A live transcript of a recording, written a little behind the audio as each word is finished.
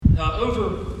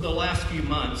Over the last few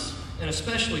months, and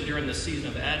especially during the season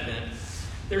of Advent,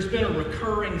 there's been a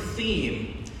recurring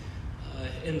theme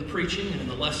in the preaching and in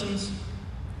the lessons.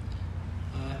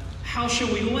 How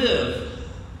shall we live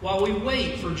while we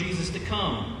wait for Jesus to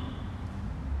come?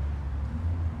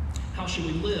 How shall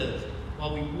we live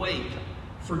while we wait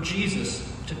for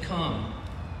Jesus to come?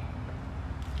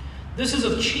 This is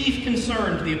of chief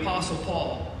concern to the Apostle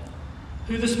Paul,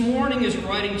 who this morning is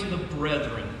writing to the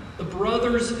brethren, the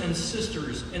brothers and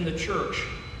sisters in the church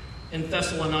in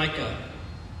Thessalonica,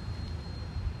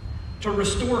 to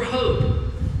restore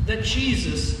hope that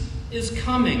Jesus is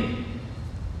coming,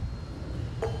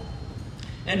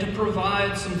 and to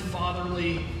provide some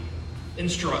fatherly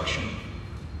instruction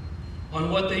on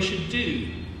what they should do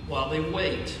while they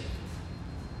wait.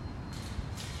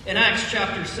 In Acts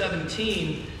chapter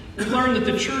 17, we learn that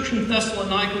the church in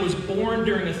Thessalonica was born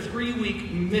during a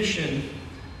 3-week mission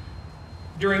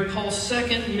during Paul's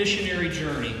second missionary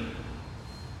journey.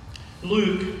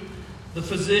 Luke, the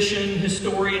physician,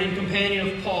 historian, and companion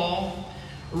of Paul,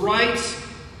 writes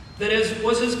that as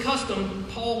was his custom,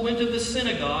 Paul went to the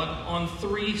synagogue on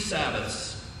 3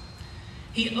 Sabbaths.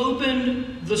 He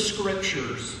opened the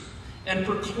Scriptures and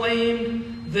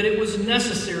proclaimed that it was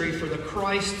necessary for the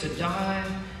Christ to die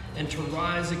and to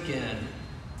rise again,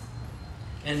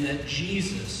 and that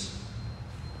Jesus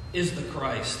is the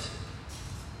Christ.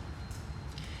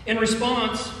 In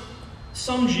response,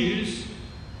 some Jews,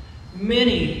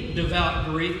 many devout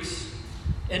Greeks,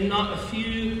 and not a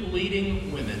few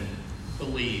leading women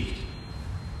believed.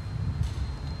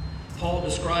 Paul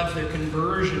describes their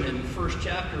conversion in the first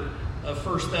chapter of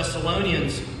 1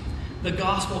 Thessalonians. The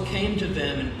gospel came to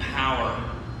them in power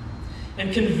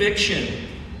and conviction,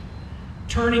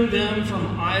 turning them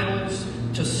from idols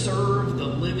to serve the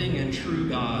living and true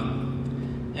God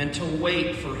and to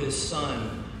wait for his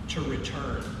Son to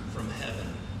return from heaven.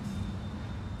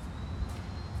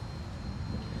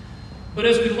 But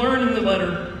as we learn in the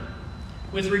letter,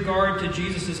 with regard to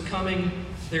Jesus' coming,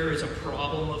 there is a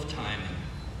problem of timing.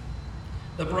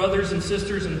 The brothers and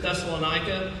sisters in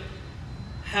Thessalonica,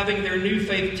 having their new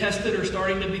faith tested, are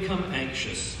starting to become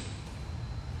anxious.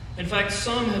 In fact,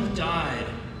 some have died,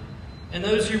 and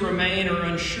those who remain are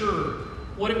unsure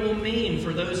what it will mean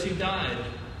for those who died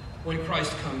when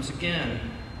Christ comes again.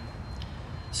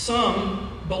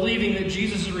 Some, believing that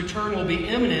Jesus' return will be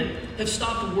imminent, have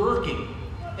stopped working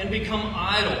and become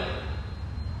idle,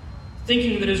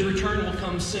 thinking that his return will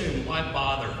come soon. Why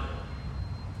bother?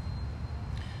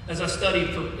 As I studied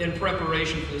in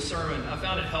preparation for the sermon, I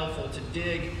found it helpful to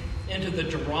dig into the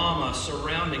drama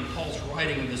surrounding Paul's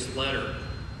writing of this letter.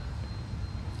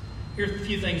 Here are a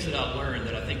few things that I learned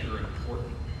that I think are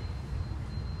important.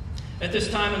 At this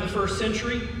time in the first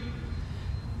century,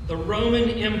 the Roman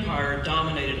Empire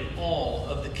dominated all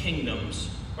of the kingdoms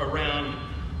around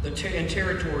and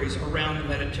territories around the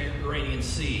Mediterranean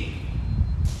Sea.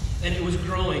 And it was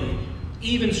growing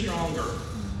even stronger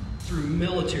through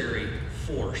military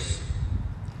force.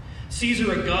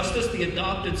 Caesar Augustus, the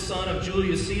adopted son of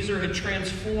Julius Caesar, had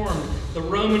transformed the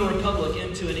Roman Republic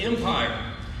into an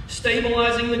empire,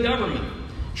 stabilizing the government,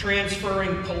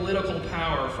 transferring political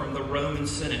power from the Roman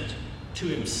Senate to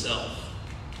himself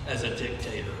as a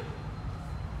dictator.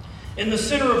 In the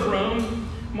center of Rome,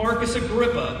 Marcus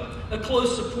Agrippa, a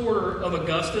close supporter of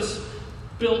Augustus,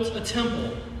 built a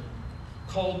temple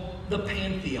called the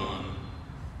Pantheon.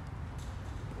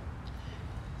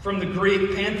 From the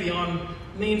Greek, Pantheon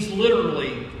means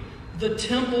literally the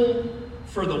temple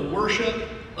for the worship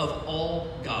of all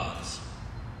gods.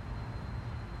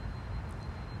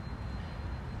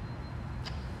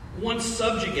 Once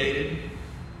subjugated,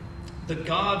 the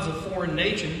gods of foreign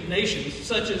nations,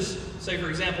 such as, say for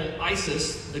example,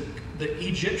 Isis, the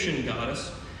Egyptian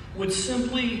goddess, would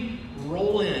simply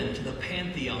roll into the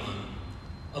pantheon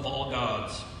of all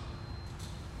gods.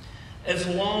 As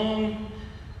long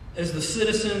as the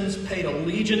citizens paid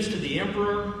allegiance to the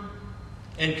emperor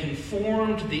and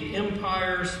conformed to the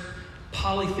empire's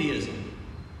polytheism,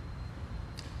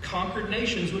 conquered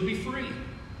nations would be free.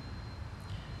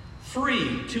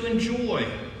 Free to enjoy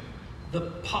the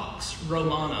Pax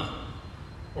Romana,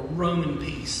 or Roman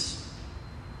peace.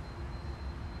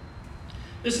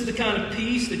 This is the kind of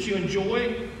peace that you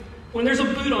enjoy when there's a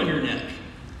boot on your neck,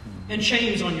 and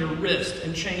chains on your wrist,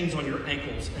 and chains on your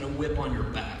ankles, and a whip on your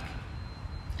back.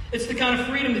 It's the kind of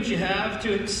freedom that you have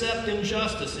to accept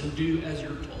injustice and do as you're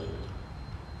told.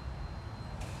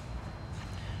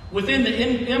 Within the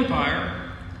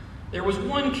empire, there was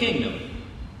one kingdom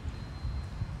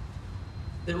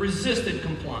that resisted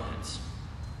compliance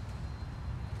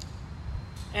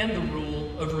and the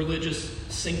rule of religious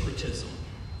syncretism.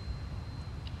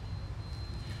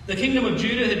 The kingdom of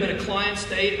Judah had been a client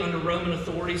state under Roman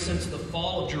authority since the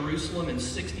fall of Jerusalem in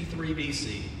 63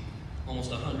 BC,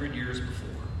 almost 100 years before.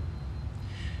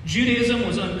 Judaism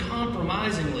was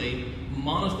uncompromisingly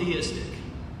monotheistic,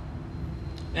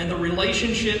 and the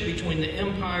relationship between the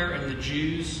empire and the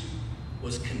Jews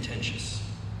was contentious.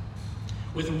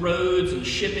 With roads and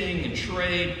shipping and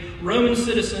trade, Roman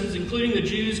citizens, including the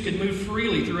Jews, could move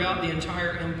freely throughout the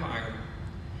entire empire.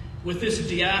 With this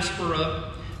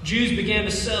diaspora, Jews began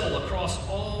to settle across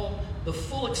all the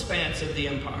full expanse of the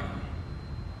empire.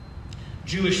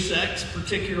 Jewish sects,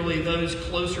 particularly those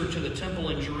closer to the temple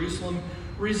in Jerusalem,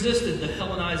 resisted the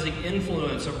Hellenizing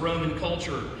influence of Roman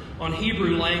culture on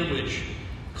Hebrew language,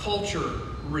 culture,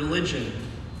 religion.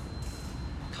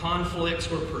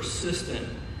 Conflicts were persistent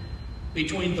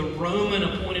between the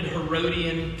Roman-appointed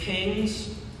Herodian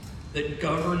kings that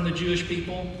governed the Jewish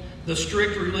people, the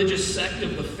strict religious sect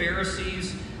of the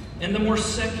Pharisees, and the more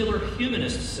secular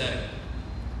humanist sect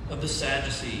of the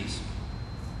Sadducees.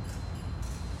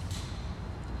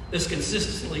 This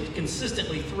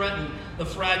consistently threatened the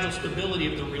fragile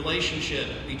stability of the relationship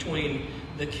between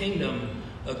the kingdom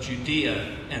of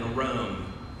Judea and Rome,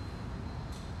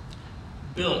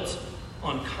 built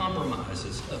on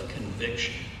compromises of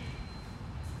conviction.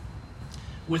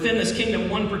 Within this kingdom,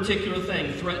 one particular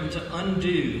thing threatened to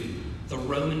undo the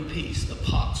Roman peace, the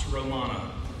Pax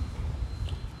Romana.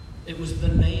 It was the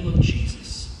name of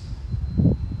Jesus.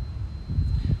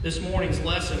 This morning's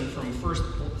lesson from 1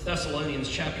 Thessalonians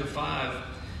chapter 5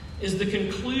 is the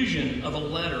conclusion of a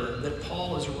letter that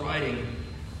Paul is writing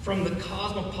from the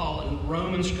cosmopolitan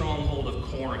Roman stronghold of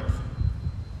Corinth.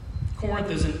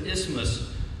 Corinth is an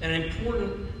isthmus, an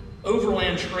important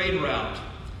overland trade route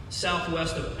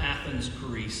southwest of Athens,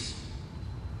 Greece.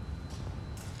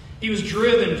 He was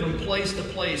driven from place to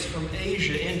place, from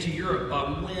Asia into Europe,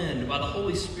 by wind, by the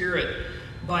Holy Spirit,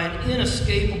 by an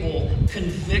inescapable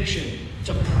conviction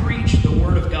to preach the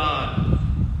Word of God,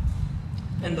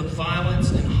 and the violence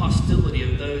and hostility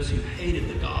of those who hated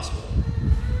the gospel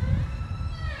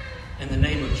and the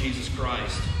name of Jesus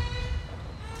Christ.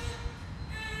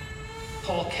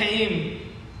 Paul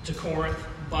came to Corinth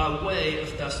by way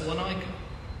of Thessalonica.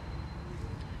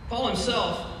 Paul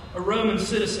himself, a Roman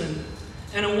citizen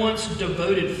and a once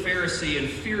devoted Pharisee and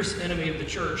fierce enemy of the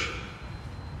church,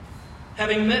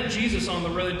 having met Jesus on the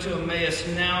road to Emmaus,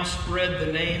 now spread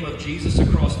the name of Jesus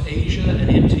across Asia and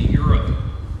into Europe.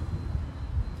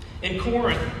 In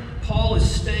Corinth, Paul is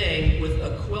staying with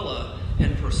Aquila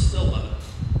and Priscilla,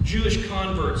 Jewish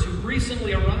converts who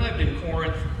recently arrived in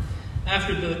Corinth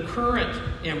after the current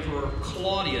emperor,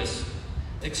 Claudius,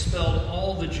 expelled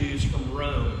all the Jews from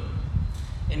Rome,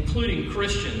 including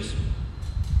Christians,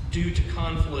 due to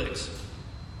conflicts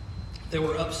that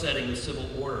were upsetting the civil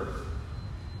order.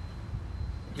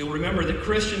 You'll remember that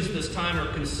Christians at this time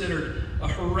are considered a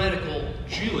heretical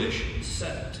Jewish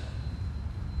sect.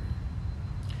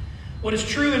 What is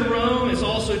true in Rome is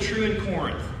also true in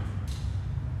Corinth,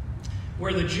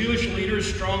 where the Jewish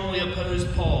leaders strongly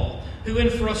opposed Paul, who in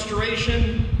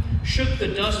frustration shook the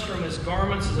dust from his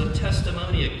garments as a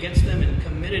testimony against them and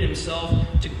committed himself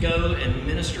to go and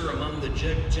minister among the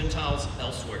Gentiles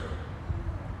elsewhere.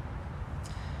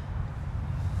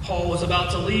 Paul was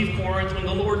about to leave Corinth when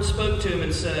the Lord spoke to him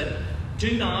and said,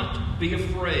 "Do not be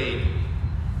afraid,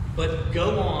 but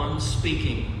go on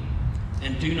speaking,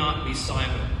 and do not be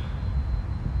silent."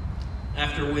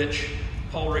 After which,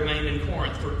 Paul remained in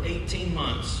Corinth for 18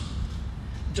 months,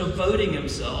 devoting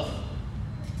himself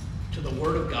to the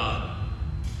Word of God.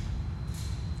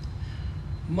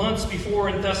 Months before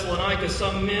in Thessalonica,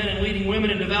 some men and leading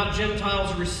women and devout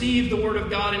Gentiles received the Word of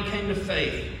God and came to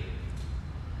faith.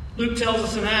 Luke tells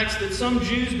us in Acts that some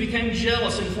Jews became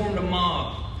jealous and formed a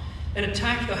mob and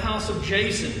attacked the house of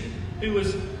Jason, who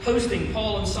was hosting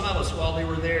Paul and Silas while they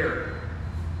were there.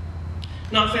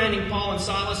 Not finding Paul and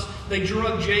Silas, they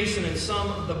drugged Jason and some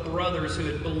of the brothers who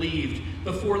had believed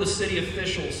before the city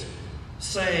officials,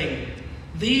 saying,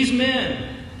 "These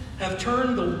men have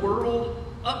turned the world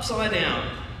upside down.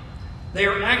 They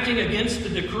are acting against the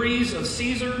decrees of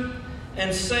Caesar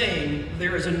and saying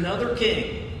there is another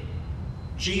king,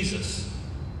 Jesus."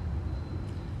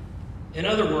 In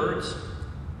other words,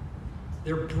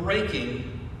 they're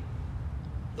breaking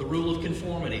the rule of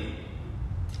conformity.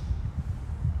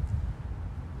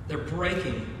 They're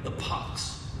breaking the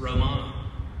Pax Romana.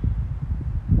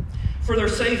 For their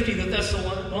safety, the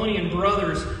Thessalonian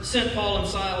brothers sent Paul and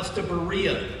Silas to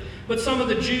Berea. But some of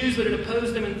the Jews that had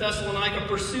opposed them in Thessalonica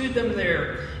pursued them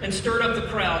there and stirred up the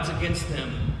crowds against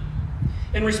them.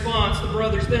 In response, the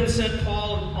brothers then sent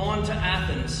Paul on to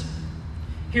Athens.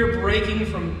 Here, breaking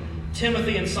from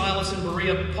Timothy and Silas in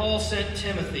Berea, Paul sent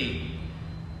Timothy,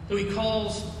 who he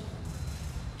calls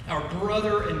our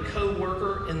brother and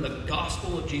co-worker in the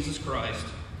gospel of Jesus Christ,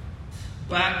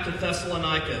 back to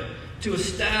Thessalonica to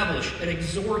establish and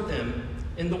exhort them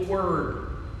in the word,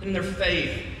 in their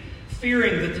faith,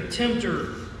 fearing that the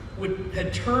tempter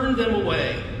had turned them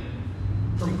away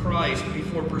from Christ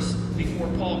before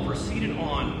Paul proceeded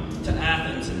on to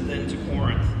Athens and then to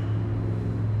Corinth.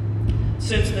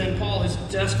 Since then, Paul has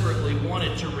desperately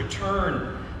wanted to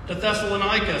return to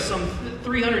Thessalonica, some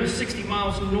 360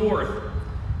 miles north,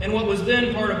 in what was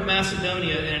then part of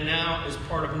Macedonia and now is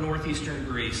part of northeastern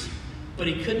Greece. But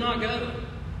he could not go.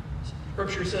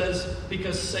 Scripture says,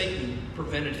 because Satan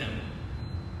prevented him.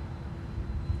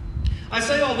 I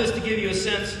say all this to give you a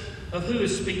sense of who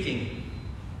is speaking,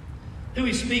 who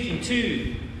he's speaking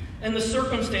to, and the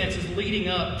circumstances leading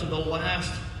up to the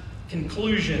last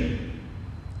conclusion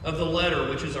of the letter,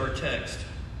 which is our text.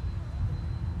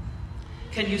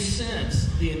 Can you sense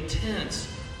the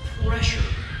intense pressure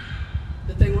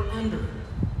that they were under?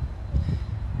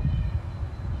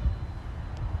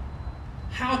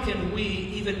 How can we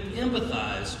even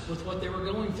empathize with what they were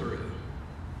going through?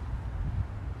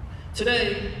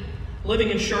 Today, living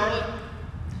in Charlotte,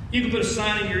 you can put a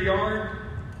sign in your yard,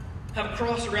 have a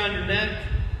cross around your neck,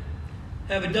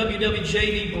 have a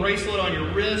WWJD bracelet on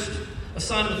your wrist, a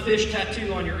sign of the fish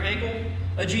tattoo on your ankle,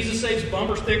 a Jesus Saves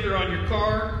bumper sticker on your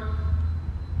car,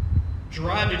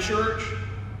 drive to church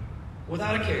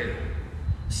without a care,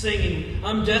 singing,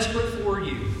 "I'm desperate for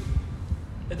you,"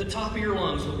 at the top of your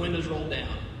lungs, the windows rolled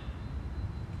down.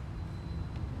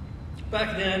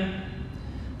 Back then,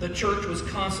 the church was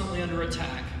constantly under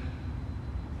attack.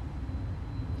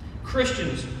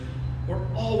 Christians were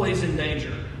always in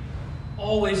danger,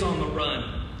 always on the run,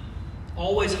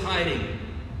 always hiding,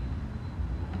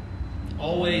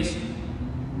 always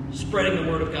spreading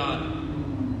the word of God.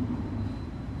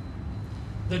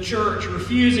 The church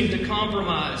refusing to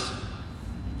compromise,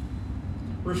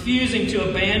 refusing to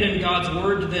abandon God's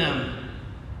word to them.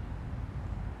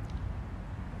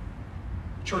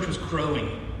 The church was growing,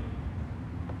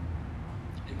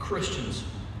 and Christians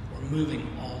were moving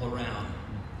all around,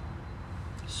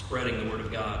 spreading the word of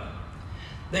God.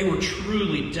 They were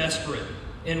truly desperate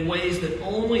in ways that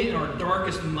only in our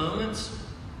darkest moments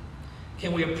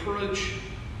can we approach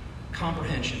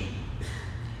comprehension.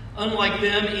 Unlike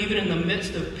them, even in the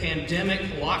midst of pandemic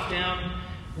lockdown,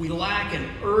 we lack an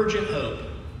urgent hope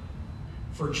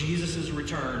for Jesus'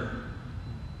 return.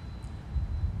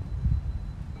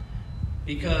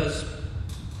 Because,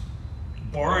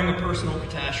 barring a personal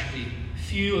catastrophe,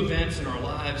 few events in our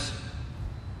lives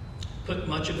put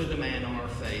much of a demand on our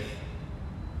faith.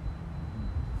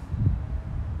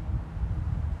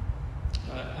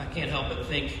 I can't help but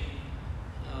think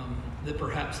that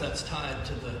perhaps that's tied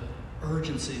to the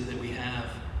urgency that we have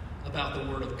about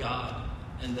the Word of God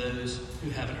and those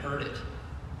who haven't heard it.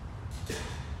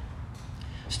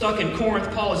 Stuck in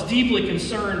Corinth, Paul is deeply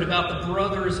concerned about the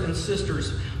brothers and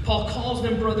sisters. Paul calls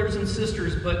them brothers and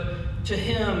sisters, but to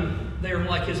him, they are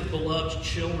like his beloved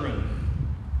children.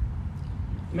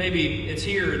 Maybe it's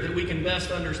here that we can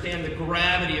best understand the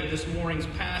gravity of this morning's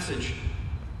passage.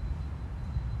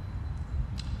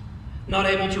 Not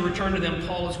able to return to them,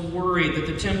 Paul is worried that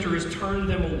the tempter has turned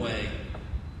them away.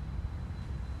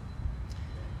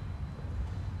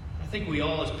 I think we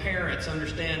all as parents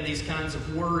understand these kinds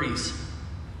of worries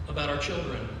about our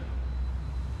children.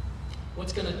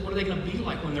 What are they going to be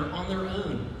like when they're on their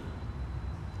own?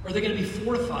 Are they going to be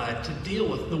fortified to deal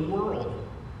with the world?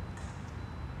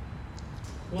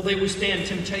 Will they withstand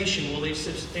temptation? Will they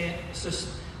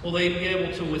be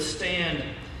able to withstand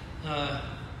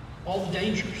all the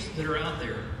dangers that are out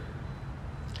there?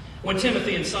 When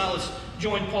Timothy and Silas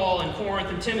joined Paul in Corinth,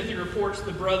 and Timothy reports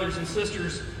the brothers and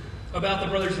sisters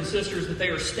that they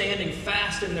are standing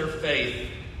fast in their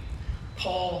faith,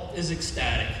 Paul is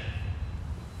ecstatic.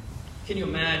 Can you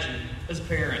imagine, as a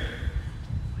parent,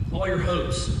 all your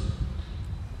hopes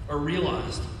are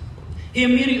realized? He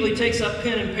immediately takes up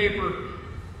pen and paper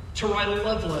to write a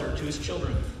love letter to his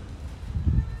children.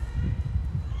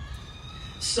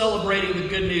 Celebrating the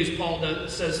good news, Paul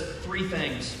says three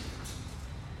things.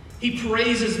 He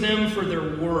praises them for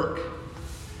their work,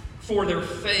 for their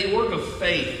work of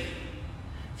faith,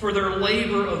 for their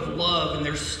labor of love and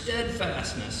their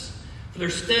steadfastness, for their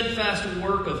steadfast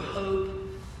work of hope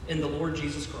in the Lord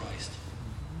Jesus Christ.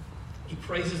 He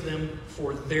praises them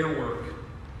for their work.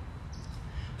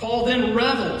 Paul then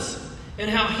revels in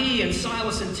how he and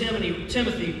Silas and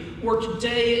Timothy worked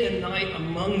day and night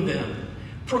among them,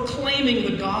 proclaiming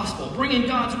the gospel, bringing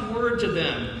God's word to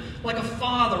them, like a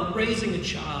father raising a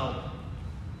child.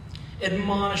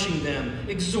 admonishing them,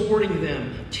 exhorting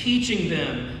them, teaching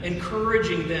them,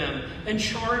 encouraging them, and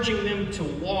charging them to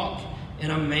walk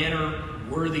in a manner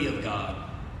worthy of God.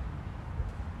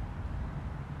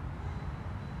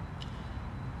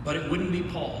 But it wouldn't be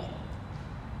Paul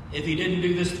if he didn't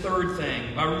do this third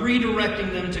thing by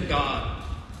redirecting them to God,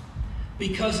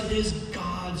 because it is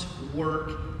God's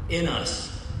work in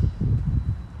us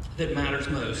that matters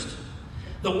most.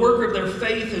 The work of their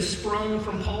faith has sprung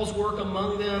from Paul's work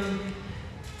among them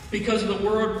because of the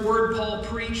word Paul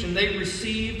preached and they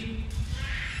received.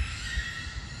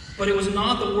 But it was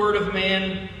not the word of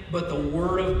man, but the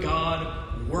word of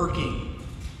God working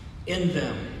in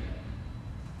them.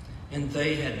 And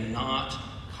they had not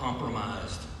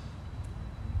compromised.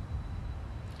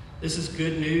 This is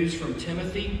good news from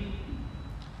Timothy.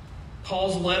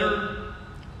 Paul's letter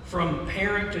from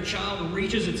parent to child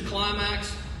reaches its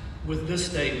climax with this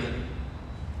statement: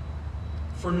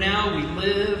 "For now we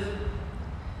live,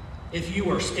 if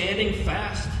you are standing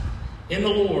fast in the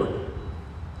Lord.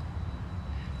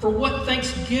 For what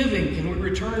thanksgiving can we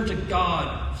return to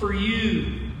God for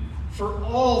you, for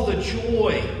all the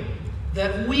joy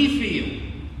that we feel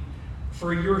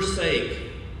for your sake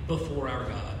before our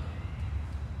God?"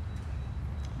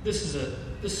 This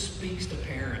speaks to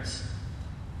parents.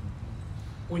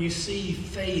 When you see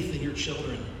faith in your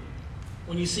children,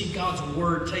 when you see God's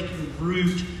word taking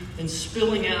root and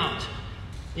spilling out,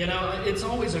 it's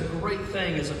always a great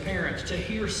thing as a parent to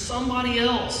hear somebody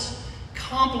else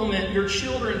compliment your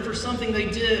children for something they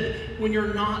did when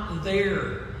you're not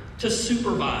there to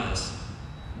supervise.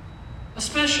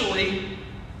 Especially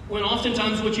when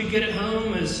oftentimes what you get at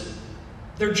home is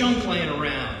their junk laying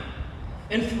around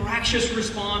and fractious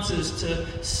responses to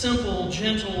simple,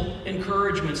 gentle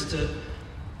encouragements to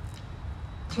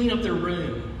clean up their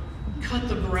room, cut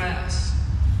the grass,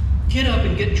 get up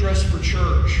and get dressed for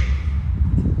church.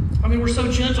 I mean, we're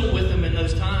so gentle with them in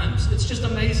those times. It's just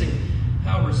amazing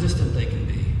how resistant they can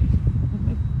be.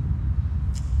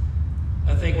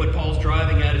 I think what Paul's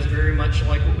driving at is very much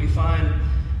like what we find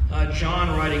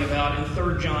John writing about in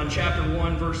 3 John chapter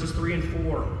 1, verses 3 and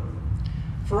 4.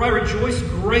 "For I rejoiced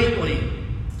greatly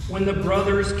when the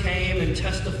brothers came and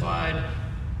testified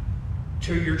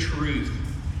to your truth,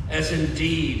 as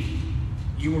indeed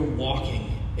you were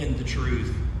walking in the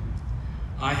truth.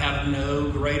 I have no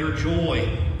greater joy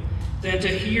than to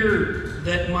hear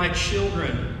that my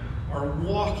children are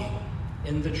walking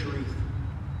in the truth."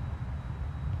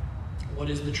 What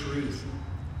is the truth?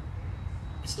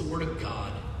 It's the Word of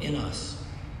God in us.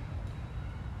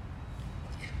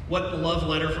 What love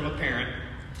letter from a parent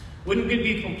wouldn't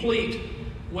be complete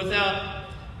without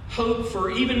hope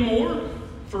for even more,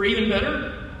 for even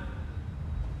better,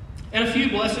 and a few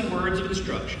blessed words of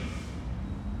instruction.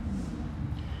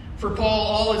 For Paul,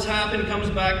 all that's happened comes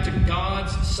back to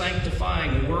God's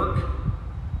sanctifying work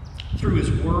through His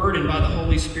Word and by the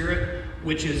Holy Spirit,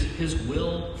 which is His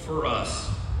will for us.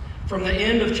 From the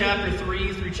end of chapter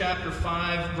 3 through chapter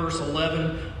 5, verse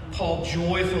 11, Paul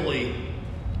joyful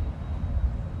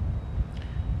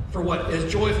for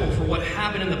what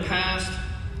happened in the past,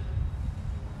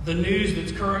 the news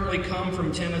that's currently come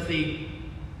from Timothy,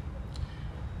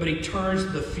 but he turns to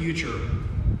the future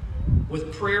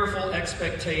with prayerful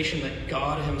expectation that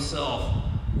God Himself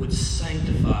would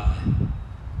sanctify,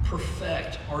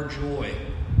 perfect our joy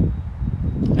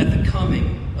at the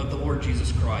coming of the Lord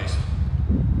Jesus Christ.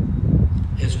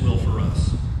 His will for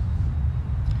us.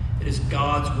 It is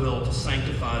God's will to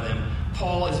sanctify them.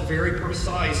 Paul is very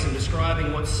precise in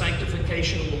describing what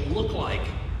sanctification will look like.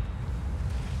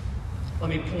 Let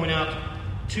me point out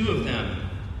 2 of them.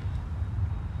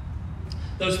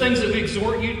 Those things that we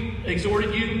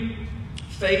exhorted you,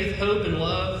 faith, hope, and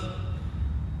love,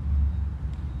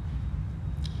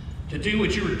 to do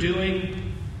what you are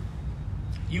doing,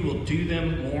 you will do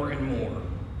them more and more.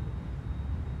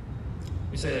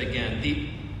 Let me say that again.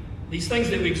 These things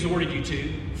that we exhorted you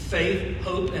to, faith,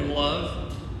 hope, and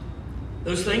love,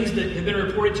 those things that have been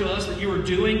reported to us that you are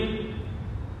doing,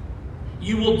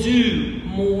 you will do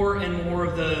more and more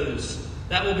of those.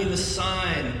 That will be the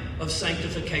sign of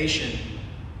sanctification.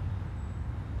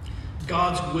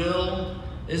 God's will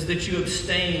is that you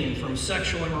abstain from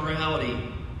sexual immorality.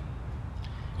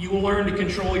 You will learn to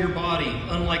control your body,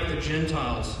 unlike the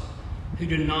Gentiles who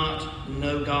do not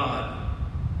know God.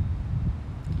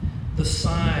 The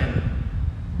sign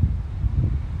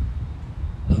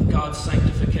of God's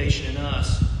sanctification in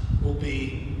us will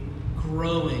be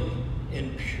growing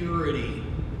in purity,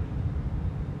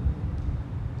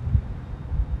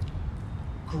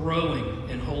 growing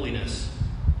in holiness.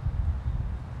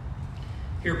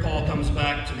 Here Paul comes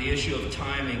back to the issue of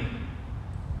timing.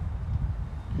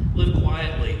 Live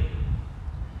quietly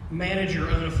manage your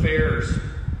own affairs,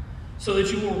 so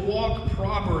that you will walk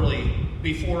properly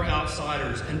before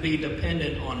outsiders and be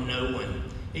dependent on no one.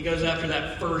 He goes after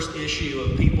that first issue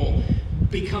of people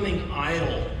becoming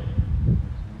idle,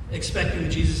 expecting that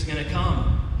Jesus is going to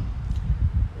come.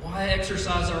 Why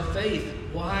exercise our faith?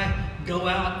 Why go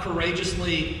out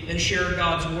courageously and share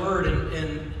God's word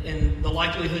in the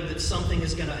likelihood that something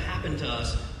is going to happen to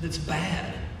us that's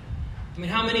bad? I mean,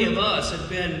 how many of us have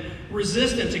been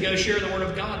resistant to go share the word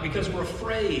of God because we're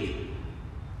afraid?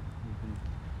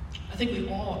 I think we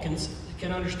all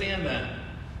can understand that.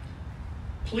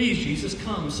 Please, Jesus,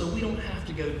 come so we don't have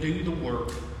to go do the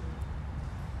work.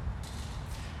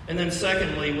 And then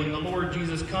secondly, when the Lord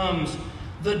Jesus comes,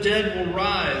 the dead will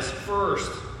rise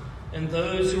first, and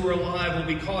those who are alive will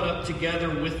be caught up together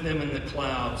with them in the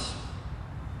clouds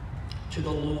to the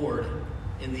Lord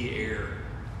in the air.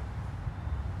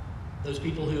 Those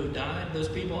people who have died, those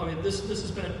people, this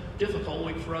has been a difficult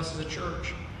week for us as a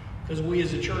church, because we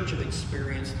as a church have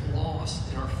experienced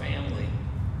loss in our family.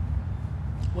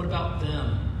 What about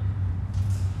them?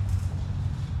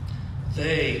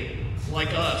 They,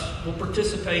 like us, will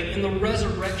participate in the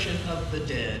resurrection of the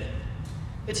dead.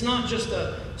 It's not just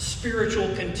a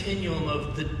spiritual continuum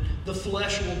of the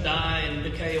flesh will die and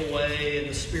decay away and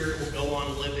the spirit will go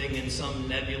on living in some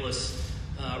nebulous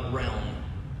realm.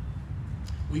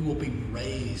 We will be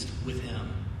raised with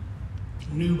him.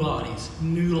 New bodies,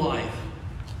 new life,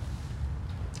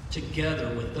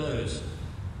 together with those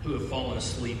who have fallen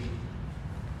asleep.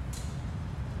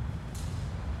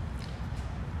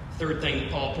 Third thing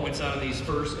that Paul points out in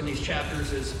these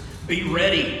chapters is be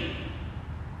ready.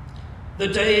 The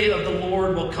day of the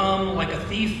Lord will come like a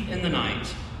thief in the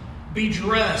night. Be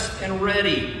dressed and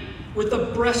ready with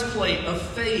the breastplate of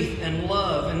faith and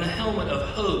love and the helmet of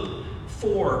hope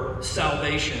for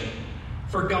salvation.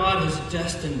 For God has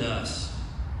destined us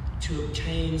to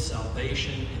obtain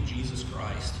salvation in Jesus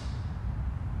Christ.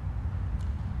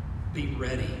 Be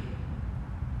ready.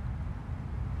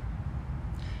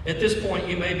 At this point,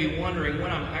 you may be wondering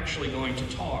when I'm actually going to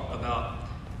talk about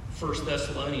 1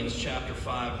 Thessalonians chapter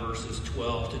 5, verses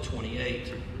 12 to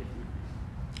 28.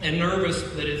 And nervous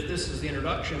that if this is the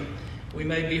introduction, we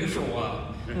may be here for a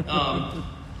while.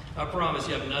 I promise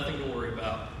you have nothing to worry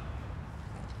about.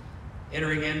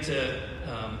 Entering into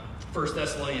 1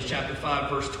 Thessalonians chapter 5,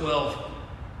 verse 12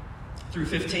 through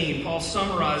 15, Paul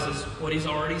summarizes what he's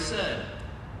already said.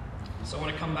 So I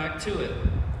want to come back to it.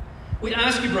 We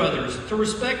ask you, brothers, to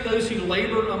respect those who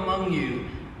labor among you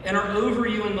and are over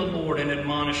you in the Lord and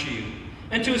admonish you,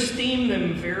 and to esteem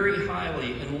them very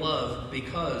highly in love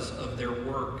because of their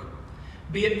work.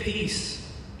 Be at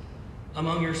peace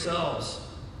among yourselves.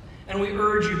 And we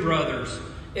urge you, brothers,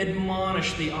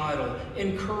 admonish the idle,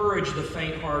 encourage the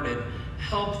faint-hearted,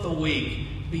 help the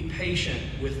weak, be patient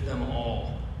with them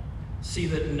all. See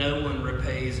that no one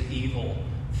repays evil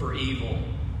for evil,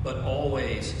 but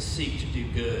always seek to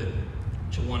do good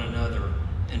to one another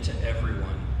and to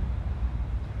everyone.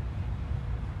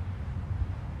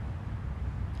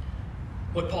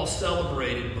 What Paul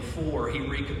celebrated before, he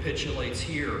recapitulates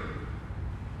here.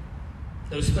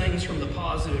 Those things from the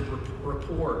positive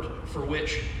report for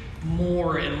which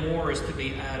more and more is to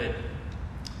be added.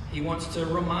 He wants to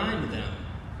remind them.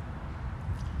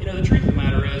 You know, the truth of the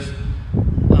matter is,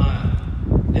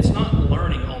 it's not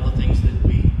learning all the things that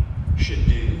we should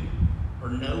do or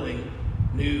knowing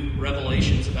new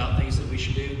revelations about things that we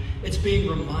should do. It's being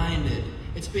reminded.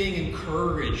 It's being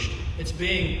encouraged. It's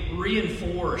being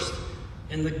reinforced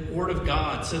in the Word of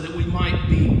God so that we might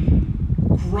be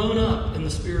grown up in the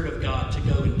Spirit of God to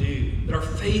go and do. That our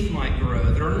faith might grow.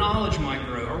 That our knowledge might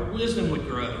grow. Our wisdom would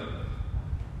grow.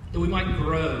 That we might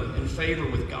grow in favor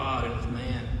with God and with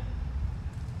man.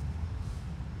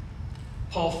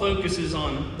 Paul focuses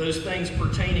on those things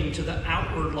pertaining to the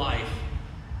outward life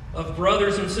of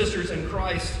brothers and sisters in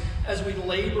Christ as we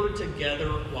labor together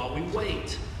while we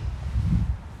wait.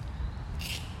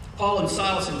 Paul and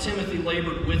Silas and Timothy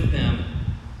labored with them,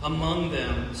 among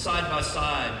them, side by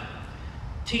side,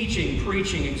 teaching,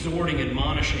 preaching, exhorting,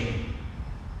 admonishing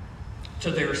to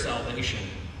their salvation.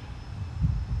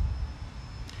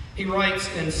 He writes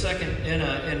in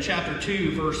chapter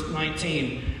 2, verse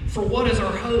 19, "For what is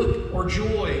our hope or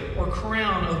joy or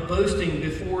crown of boasting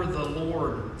before the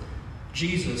Lord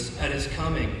Jesus at his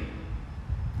coming?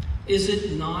 Is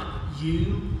it not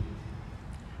you?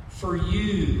 For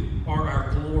you are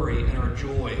our glory and our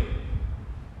joy."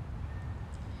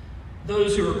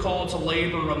 Those who are called to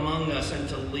labor among us and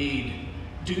to lead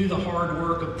do the hard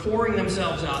work of pouring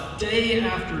themselves out day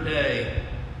after day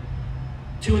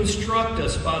to instruct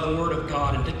us by the Word of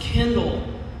God and to kindle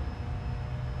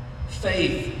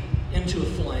faith into a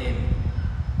flame.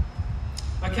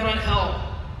 I cannot help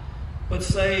but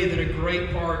say that a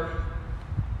great part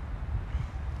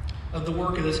of the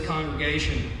work of this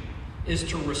congregation is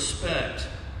to respect,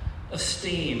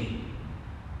 esteem,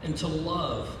 and to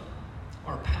love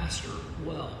our pastor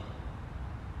well.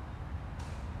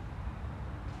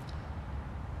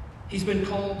 He's been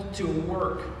called to a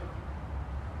work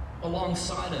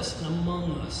alongside us and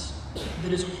among us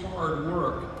that is hard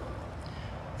work.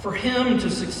 For him to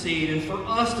succeed and for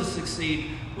us to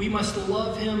succeed, we must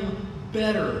love him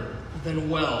better than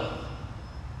well.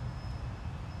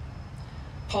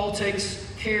 Paul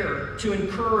takes care to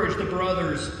encourage the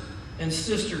brothers and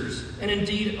sisters, and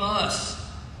indeed us,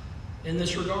 in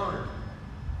this regard.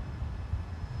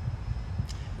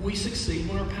 We succeed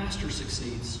when our pastor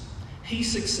succeeds. He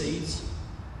succeeds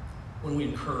when we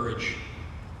encourage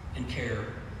and care.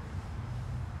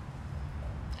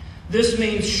 This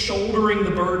means shouldering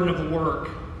the burden of the work,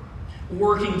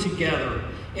 working together,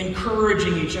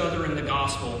 encouraging each other in the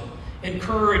gospel,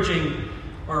 encouraging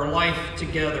our life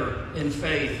together in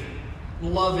faith,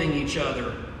 loving each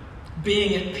other,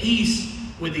 being at peace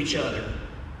with each other.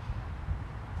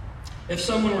 If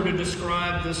someone were to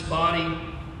describe this body,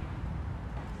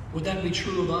 would that be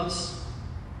true of us?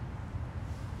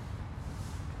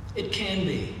 It can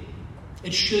be.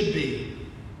 It should be.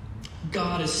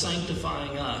 God is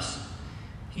sanctifying us.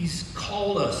 He's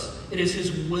called us. It is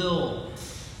his will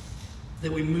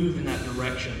that we move in that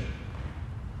direction.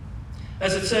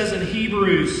 As it says in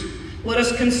Hebrews, let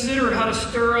us consider how to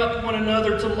stir up one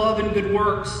another to love and good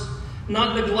works,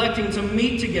 not neglecting to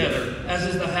meet together, as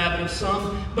is the habit of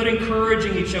some, but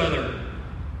encouraging each other.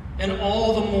 And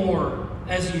all the more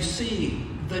as you see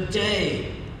the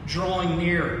day drawing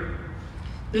near.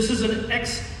 This is an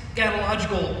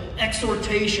eschatological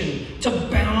exhortation to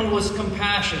boundless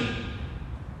compassion,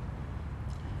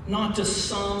 not to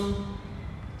some,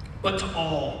 but to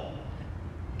all.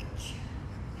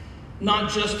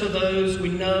 Not just to those we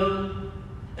know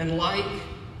and like,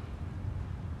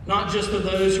 not just to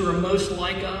those who are most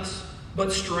like us,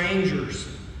 but strangers,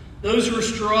 those who are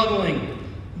struggling,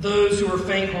 those who are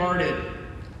faint-hearted,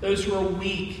 those who are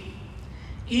weak,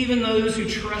 even those who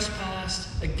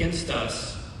trespass against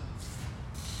us.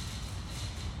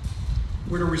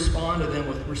 We're to respond to them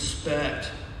with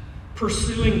respect,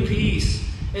 pursuing peace,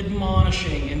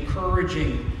 admonishing,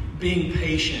 encouraging, being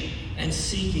patient, and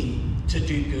seeking to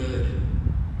do good.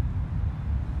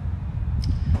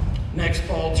 Next,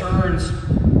 Paul turns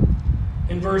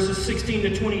in verses 16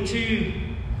 to 22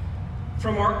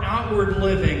 from our outward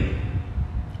living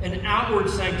and outward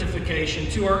sanctification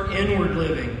to our inward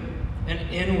living and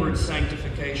inward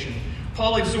sanctification.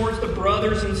 Paul exhorts the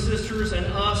brothers and sisters and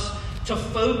us to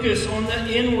focus on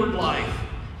the inward life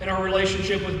and our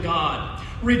relationship with God.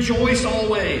 Rejoice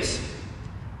always.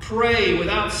 Pray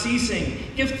without ceasing.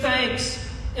 Give thanks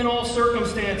in all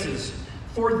circumstances,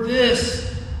 for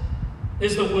this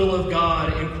is the will of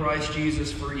God in Christ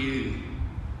Jesus for you.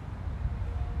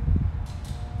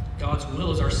 God's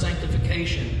will is our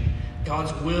sanctification.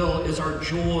 God's will is our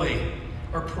joy,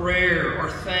 our prayer,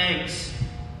 our thanks,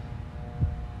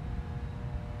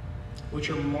 which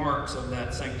are marks of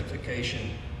that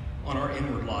sanctification on our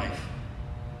inward life.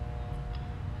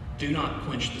 Do not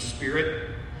quench the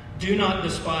Spirit. Do not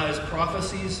despise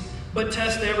prophecies, but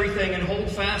test everything and hold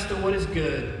fast to what is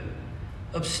good.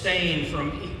 Abstain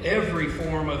from every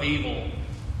form of evil.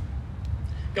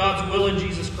 God's will in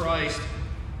Jesus Christ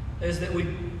is that we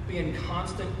be in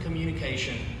constant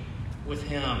communication with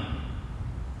him,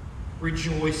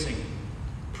 rejoicing,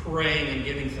 praying, and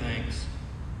giving thanks.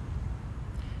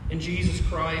 In Jesus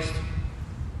Christ,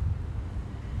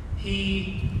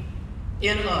 he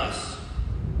in us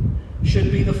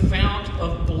should be the fount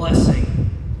of blessing,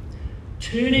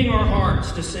 tuning our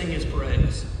hearts to sing his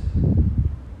praise.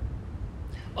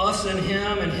 Us and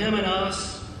him and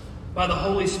us by the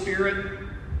Holy Spirit.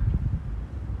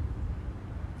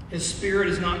 His Spirit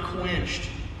is not quenched.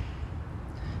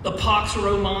 The Pax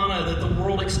Romana that the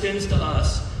world extends to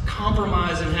us,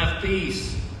 compromise and have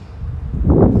peace,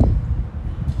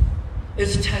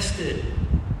 is tested.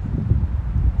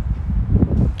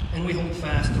 And we hold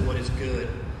fast to what is good.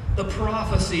 The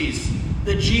prophecies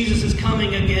that Jesus is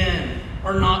coming again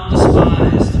are not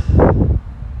despised.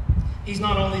 He's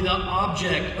not only the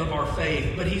object of our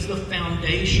faith, but he's the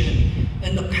foundation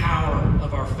and the power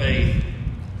of our faith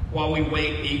while we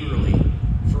wait eagerly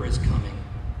for his coming.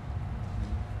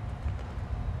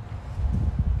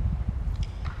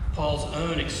 Paul's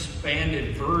own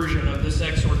expanded version of this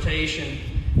exhortation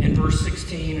in verse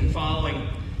 16 and following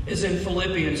is in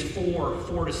Philippians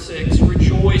 4:4-6.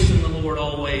 Rejoice in the Lord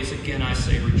always. Again, I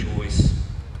say rejoice.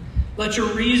 Let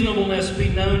your reasonableness be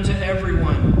known to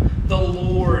everyone. The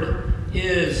Lord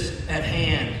is at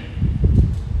hand.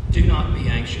 Do not be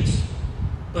anxious,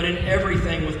 but in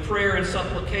everything with prayer and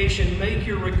supplication make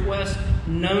your request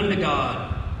known to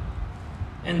God.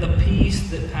 And the peace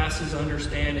that passes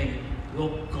understanding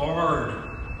will guard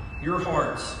your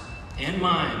hearts and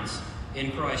minds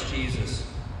in Christ Jesus.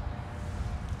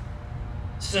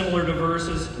 Similar to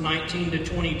verses 19 to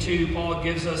 22, Paul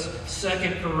gives us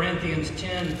 2 Corinthians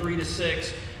 10,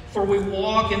 3-6. For though we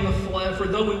walk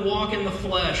in the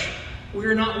flesh, we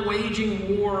are not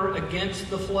waging war against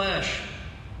the flesh.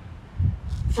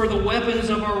 For the weapons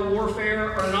of our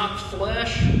warfare are not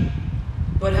flesh,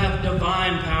 but have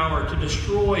divine power to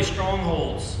destroy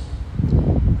strongholds.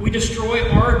 We destroy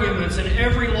arguments and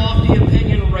every lofty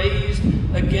opinion raised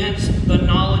against the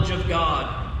knowledge of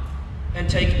God, and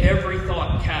take every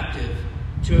thought captive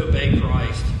to obey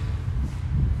Christ,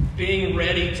 being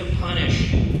ready to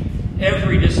punish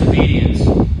every disobedience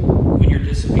when your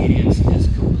disobedience is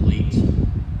complete.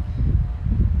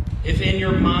 If in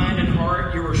your mind and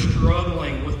heart you are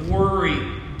struggling with worry,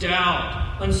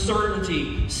 doubt,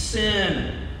 uncertainty,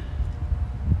 sin,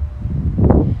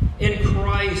 in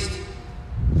Christ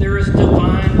there is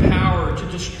divine power to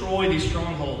destroy these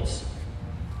strongholds,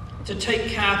 to take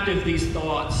captive these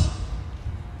thoughts,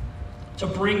 to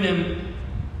bring them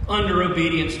under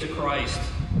obedience to Christ.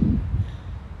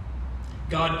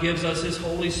 God gives us His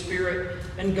Holy Spirit,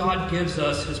 and God gives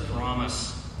us His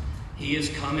promise. He is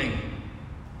coming.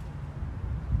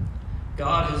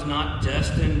 God has not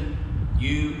destined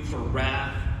you for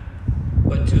wrath,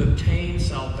 but to obtain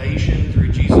salvation through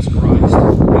Jesus Christ,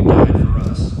 who died for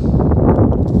us.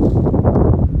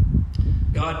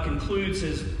 God concludes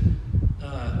His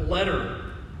letter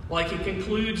like He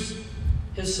concludes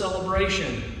His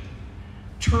celebration,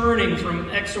 turning from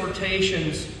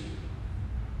exhortations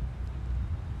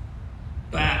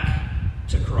back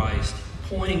to Christ,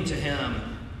 pointing to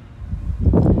Him.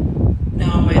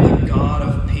 Now may the God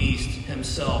of peace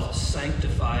Himself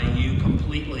sanctify you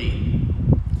completely,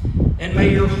 and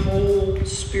may your whole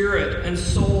spirit and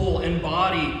soul and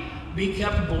body be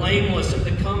kept blameless at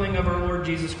the coming of our Lord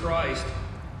Jesus Christ.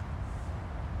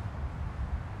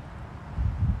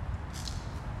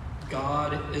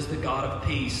 God is the God of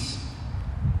peace.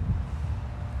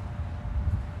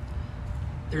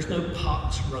 There's no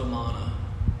Pax Romana.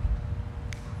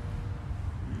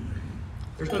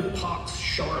 There's no Pax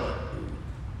Charlotte.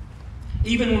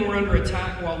 Even when we're under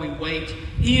attack while we wait,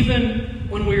 even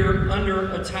when we're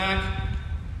under attack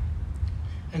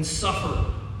and suffer,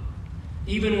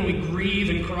 even when we grieve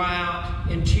and cry out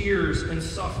in tears and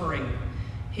suffering,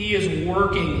 He is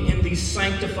working in these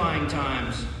sanctifying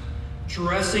times,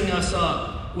 dressing us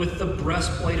up with the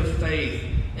breastplate of faith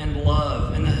and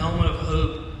love and the helmet of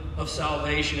hope of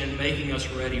salvation, and making us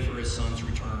ready for His Son's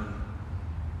return.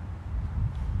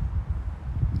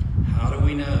 How do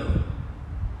we know?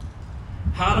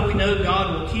 How do we know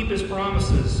God will keep His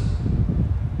promises?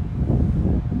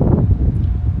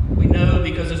 We know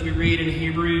because as we read in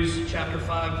Hebrews chapter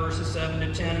 5, verses 7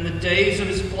 to 10, in the days of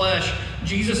His flesh,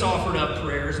 Jesus offered up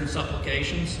prayers and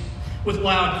supplications with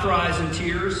loud cries and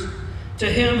tears to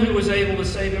Him who was able to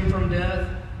save Him from death,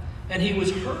 and He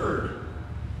was heard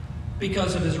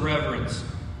because of His reverence.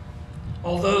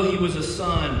 Although He was a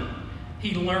son,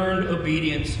 He learned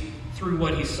obedience through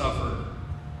what He suffered.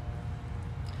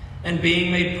 And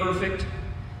being made perfect,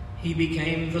 He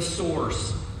became the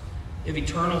source of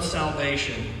eternal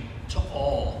salvation to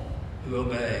all who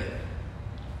obey.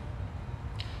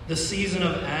 The season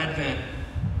of Advent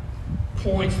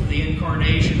points to the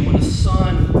incarnation when the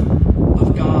Son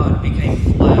of God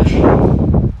became flesh.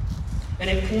 And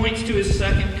it points to His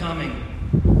second coming.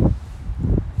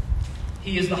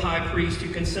 He is the high priest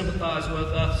who can sympathize with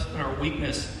us in our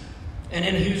weakness, and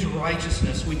in whose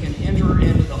righteousness we can enter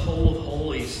into the Holy of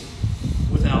Holies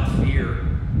without fear,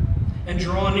 and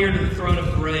draw near to the throne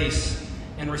of grace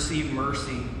and receive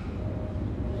mercy.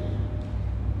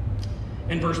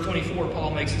 In verse 24,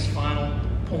 Paul makes his final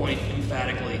point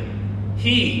emphatically.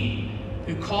 He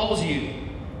who calls you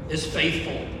is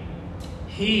faithful.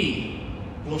 He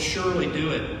will surely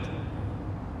do it.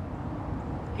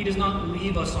 He does not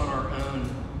leave us on our own.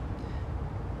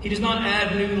 He does not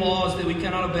add new laws that we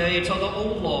cannot obey until the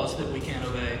old laws that we can't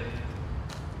obey.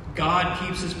 God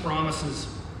keeps His promises.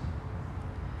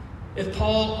 If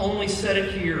Paul only said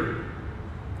it here,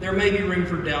 there may be room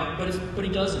for doubt, but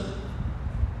he doesn't.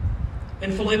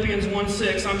 In Philippians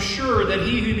 1:6, I'm sure that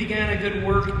He who began a good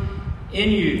work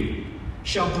in you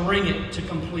shall bring it to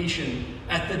completion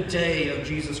at the day of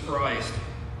Jesus Christ.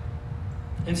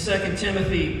 In 2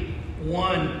 Timothy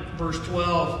 1, verse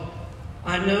 12,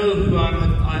 I know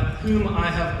whom I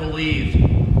have believed,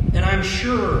 and I'm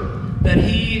sure that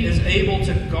he is able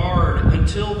to guard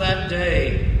until that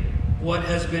day what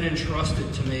has been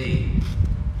entrusted to me.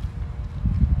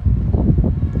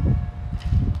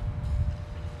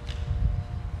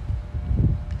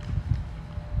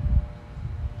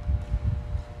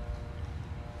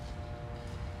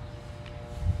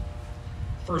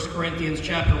 First Corinthians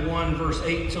chapter 1, verse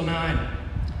 8 till 9.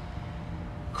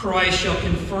 Christ shall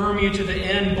confirm you to the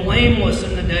end, blameless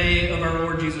in the day of our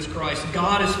Lord Jesus Christ.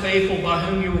 God is faithful, by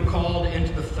whom you were called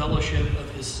into the fellowship of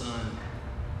his Son.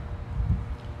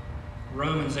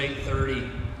 Romans 8:30.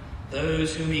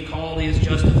 Those whom he called, he has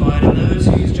justified, and those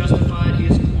whom he has justified, he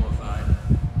has glorified.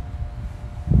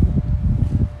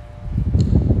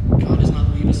 God does not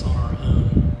leave us on our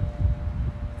own.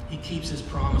 He keeps his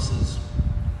promises.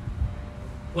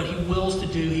 What he wills to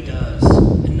do, he does,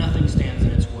 and nothing stands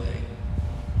in its way.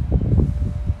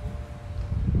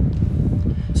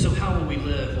 So how will we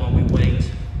live while we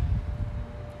wait?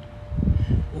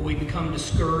 Will we become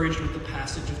discouraged with the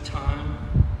passage of time?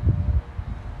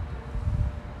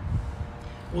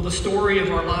 Will the story of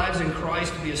our lives in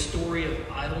Christ be a story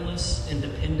of idleness and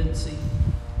dependency?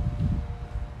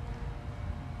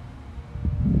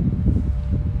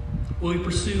 Will we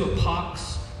pursue a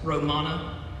pax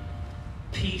romana,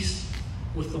 peace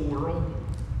with the world?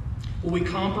 Will we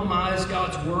compromise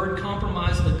God's word,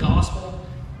 compromise the gospel,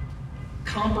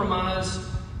 compromise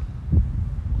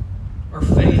our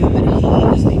faith that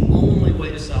he is the only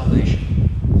way to salvation?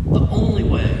 The only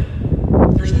way.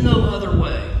 There's no other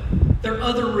way. There are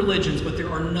other religions, but there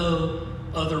are no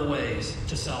other ways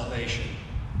to salvation.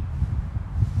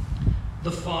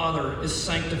 The Father is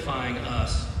sanctifying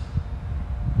us.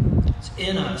 It's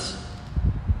in us.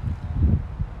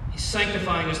 He's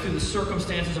sanctifying us through the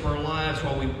circumstances of our lives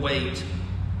while we wait.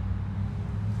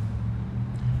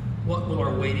 What will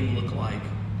our waiting look like?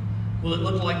 Will it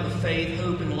look like the faith,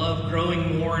 hope, and love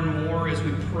growing more and more as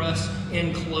we press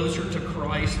in closer to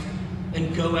Christ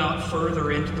and go out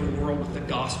further into the world with the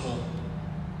gospel,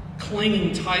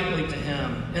 clinging tightly to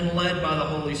him and led by the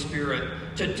Holy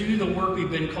Spirit to do the work we've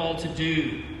been called to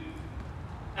do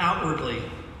outwardly,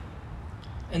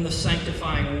 and the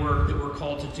sanctifying work that we're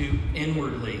called to do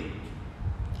inwardly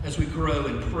as we grow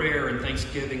in prayer and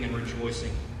thanksgiving and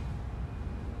rejoicing?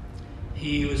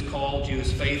 He who has called you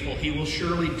is faithful. He will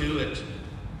surely do it.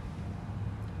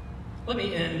 Let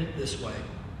me end this way.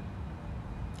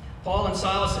 Paul and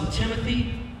Silas and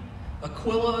Timothy,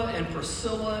 Aquila and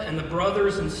Priscilla, and the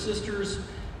brothers and sisters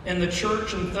in the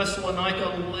church in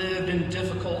Thessalonica lived in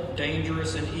difficult,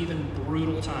 dangerous, and even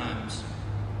brutal times.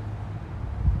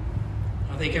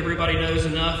 I think everybody knows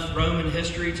enough Roman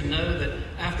history to know that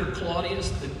after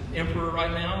Claudius, the emperor right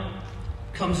now,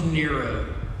 comes Nero.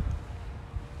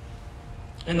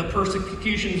 And the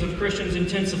persecutions of Christians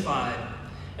intensified,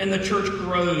 and the church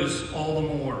grows all the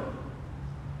more.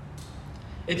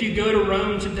 If you go to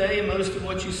Rome today, most of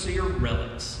what you see are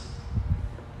relics.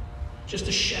 Just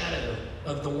a shadow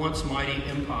of the once mighty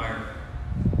empire.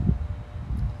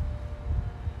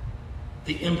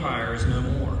 The empire is no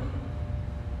more.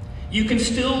 You can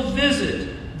still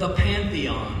visit the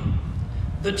Pantheon,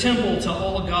 the temple to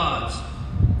all gods.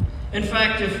 In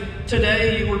fact, if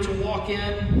today you were to walk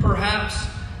in, perhaps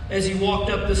as you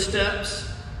walked up the steps,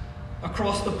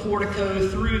 across the portico,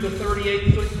 through the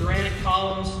 38-foot granite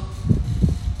columns,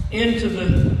 into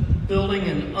the building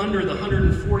and under the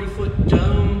 140-foot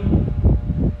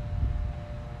dome,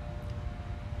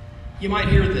 you might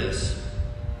hear this.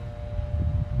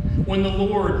 When the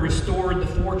Lord restored the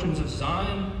fortunes of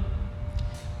Zion,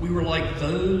 we were like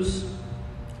those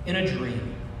in a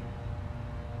dream.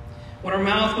 When our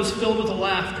mouth was filled with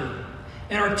laughter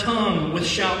and our tongue with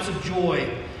shouts of joy,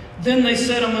 then they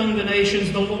said among the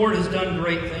nations, the Lord has done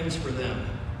great things for them.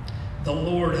 The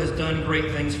Lord has done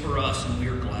great things for us, and we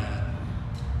are glad.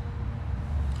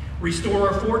 Restore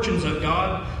our fortunes, O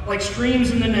God, like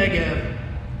streams in the Negev.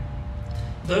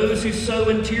 Those who sow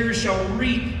in tears shall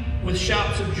reap with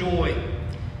shouts of joy.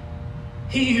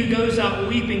 He who goes out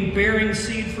weeping, bearing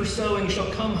seed for sowing, shall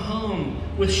come home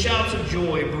with shouts of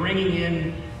joy, bringing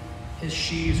in his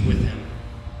sheaves with him.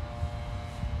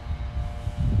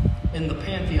 In the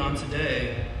Pantheon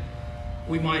today,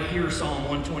 we might hear Psalm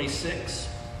 126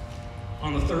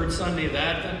 on the third Sunday of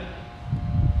Advent,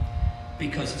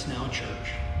 because it's now a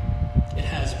church. It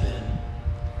has been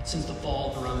since the fall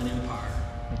of the Roman Empire,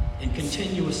 in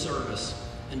continuous service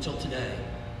until today.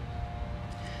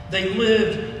 They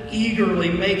lived eagerly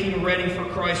making ready for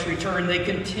Christ's return. They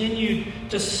continued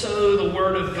to sow the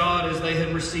word of God as they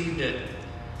had received it.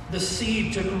 The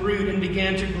seed took root and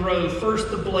began to grow. First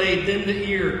the blade, then the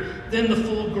ear, then the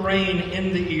full grain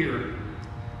in the ear.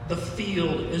 The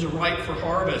field is ripe for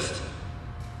harvest.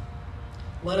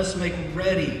 Let us make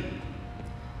ready.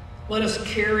 Let us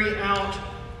carry out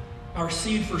our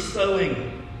seed for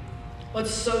sowing.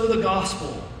 Let's sow the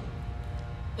gospel.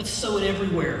 Let's sow it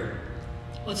everywhere.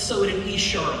 Let's sow it in East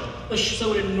Charlotte. Let's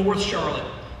sow it in North Charlotte,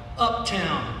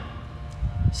 Uptown,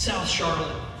 South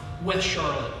Charlotte, West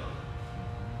Charlotte,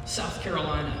 South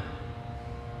Carolina.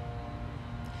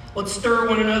 Let's stir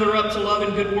one another up to love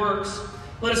and good works.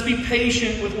 Let us be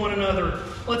patient with one another.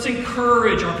 Let's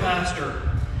encourage our pastor.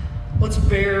 Let's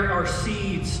bear our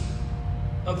seeds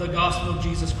of the gospel of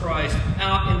Jesus Christ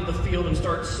out into the field and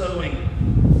start sowing.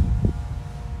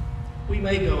 We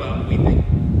may go out weeping.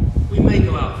 We may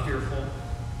go out fearful.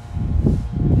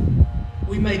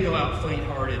 We may go out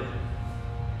faint-hearted.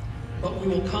 But we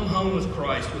will come home with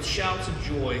Christ with shouts of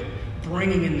joy,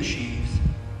 bringing in the sheaves.